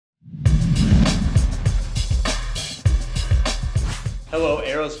Hello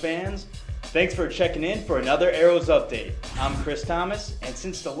Aeros fans, thanks for checking in for another Aeros update. I'm Chris Thomas, and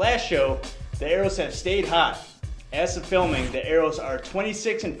since the last show, the Aeros have stayed hot. As of filming, the Aeros are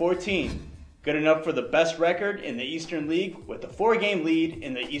 26-14, good enough for the best record in the Eastern League with a 4-game lead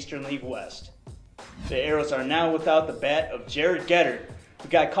in the Eastern League West. The Aeros are now without the bat of Goedert, who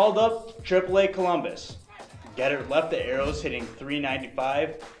got called up to AAA Columbus. Goedert left the Aeros hitting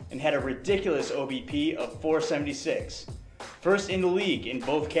 .395 and had a ridiculous OBP of .476. First in the league in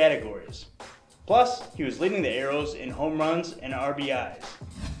both categories. Plus, he was leading the Aeros in home runs and RBIs.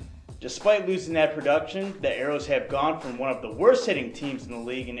 Despite losing that production, the Aeros have gone from one of the worst hitting teams in the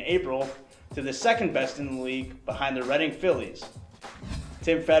league in April to the second best in the league behind the Reading Phillies.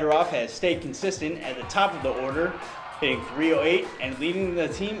 Tim Fedorov has stayed consistent at the top of the order, hitting .308 and leading the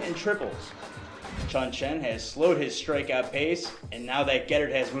team in triples. Chun-hsiu has slowed his strikeout pace, and now that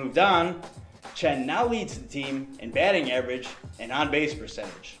Goedert has moved on, Chen now leads the team in batting average and on-base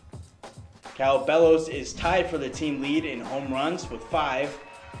percentage. Cal Bellows is tied for the team lead in home runs with 5.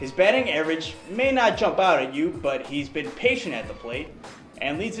 His batting average may not jump out at you, but he's been patient at the plate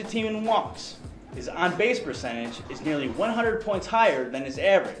and leads the team in walks. His on-base percentage is nearly 100 points higher than his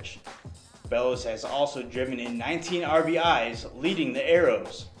average. Bellows has also driven in 19 RBIs, leading the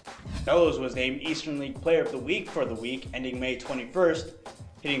Aeros. Bellows was named Eastern League Player of the Week for the week ending May 21st,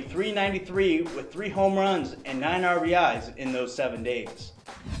 hitting .393 with 3 home runs and 9 RBIs in those 7 days.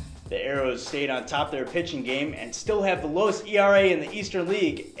 The Aeros stayed on top of their pitching game and still have the lowest ERA in the Eastern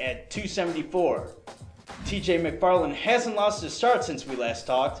League at .274. TJ McFarland hasn't lost his start since we last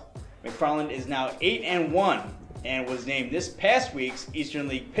talked. McFarland is now 8-1 and was named this past week's Eastern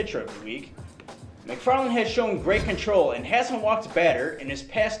League Pitcher of the Week. McFarland has shown great control and hasn't walked a batter in his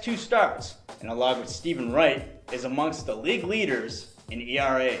past 2 starts, and along with Stephen Wright, is amongst the league leaders in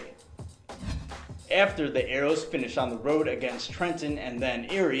ERA. After the Aeros finish on the road against Trenton and then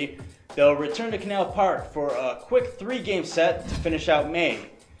Erie, they'll return to Canal Park for a quick 3-game set to finish out May,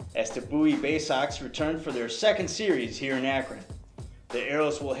 as the Bowie Bay Sox return for their second series here in Akron. The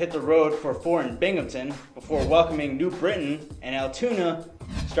Aeros will hit the road for 4 in Binghamton before welcoming New Britain and Altoona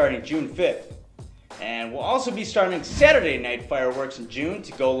starting June 5th. And we'll also be starting Saturday night fireworks in June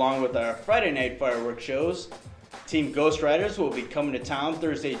to go along with our Friday night fireworks shows. Team Ghost Riders will be coming to town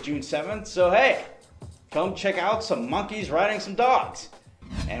Thursday, June 7th, so hey, come check out some monkeys riding some dogs.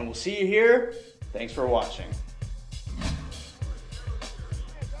 And we'll see you here. Thanks for watching.